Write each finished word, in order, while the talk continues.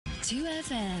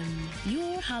2FM,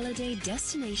 your holiday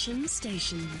destination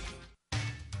station.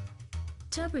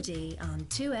 Tubridy on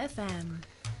 2FM.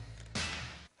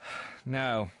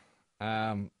 Now,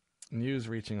 news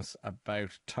reaching us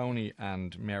about Tony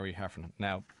and Mary Heffernan.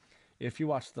 Now, if you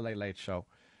watched The Late Late Show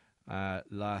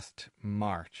last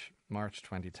March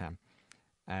 2010,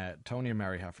 Tony and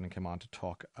Mary Heffernan came on to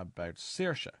talk about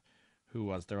Saoirse, who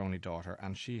was their only daughter,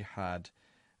 and she had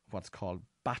what's called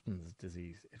Batten's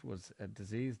disease. It was a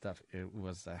disease that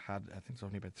had, I think it's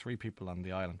only about 3 people on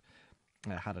the island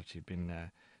had it. She'd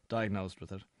been diagnosed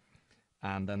with it.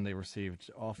 And then they received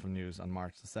awful news on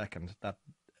March the 2nd that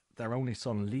their only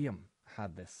son Liam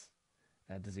had this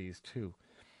disease too.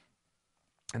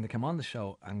 And they came on the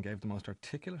show and gave the most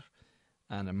articulate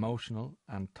and emotional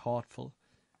and thoughtful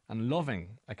and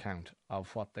loving account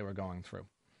of what they were going through.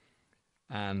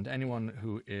 And anyone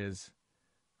who is,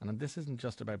 and this isn't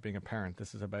just about being a parent,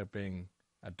 this is about being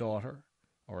a daughter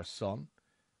or a son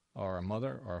or a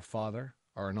mother or a father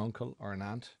or an uncle or an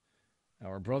aunt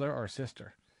or a brother or a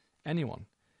sister. Anyone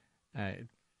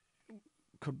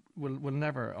will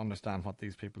never understand what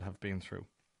these people have been through.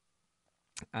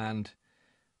 And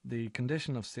the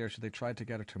condition of Saoirse, they tried to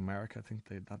get her to America. I think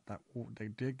they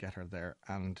did get her there,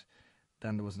 and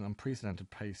then there was an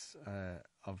unprecedented pace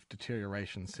of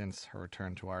deterioration since her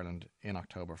return to Ireland in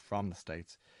October from the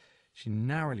States. She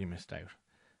narrowly missed out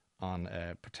on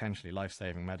a potentially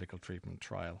life-saving medical treatment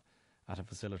trial at a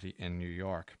facility in New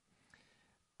York.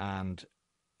 And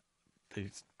the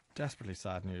desperately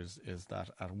sad news is that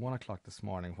at 1 o'clock this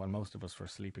morning, while most of us were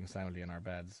sleeping soundly in our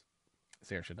beds,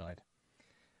 Saoirse died.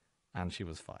 And she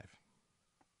was 5.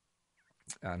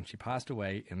 And she passed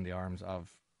away in the arms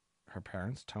of her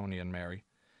parents, Tony and Mary.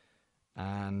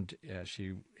 And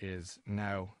she is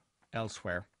now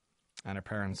elsewhere. And her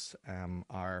parents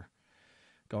are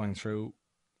going through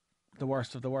the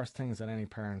worst of the worst things that any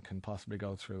parent can possibly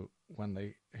go through when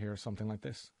they hear something like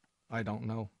this. I don't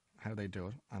know how they do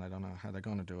it, and I don't know how they're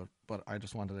going to do it, but I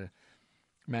just wanted to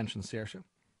mention Saoirse,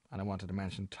 and I wanted to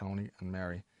mention Tony and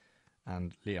Mary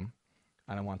and Liam,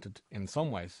 and I wanted, in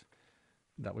some ways,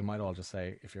 that we might all just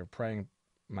say, if you're a praying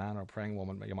man or praying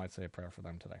woman, you might say a prayer for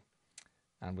them today,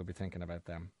 and we'll be thinking about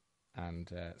them and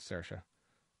Saoirse,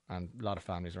 and a lot of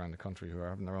families around the country who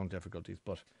are having their own difficulties,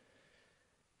 but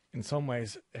in some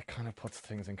ways it kind of puts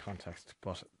things in context.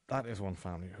 But that is one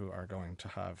family who are going to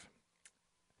have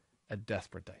a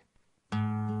desperate day.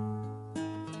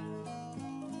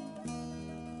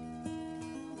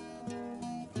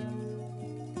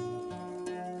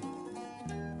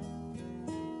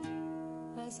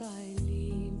 As I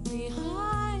leave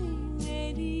behind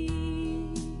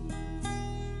ladies,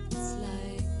 it's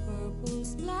like purple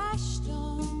splashed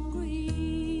on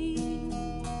green.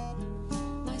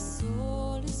 My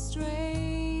soul is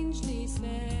strangely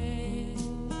fed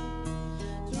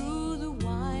through the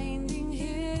winding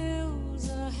hills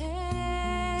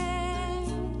ahead.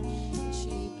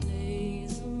 She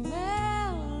plays a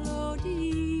melody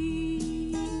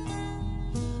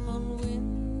on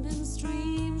wind and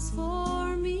streams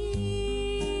for me.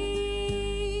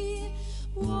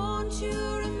 Won't you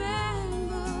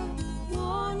remember?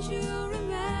 Won't you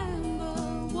remember?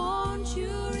 Won't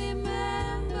you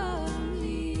remember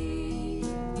me?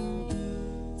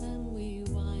 Then we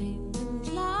wind and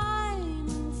climb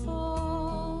and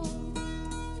fall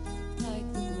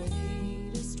like the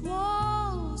greatest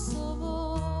waltz of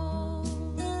all.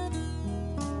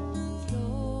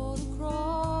 Float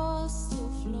across the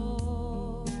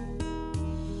floor,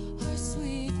 her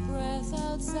sweet breath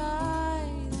outside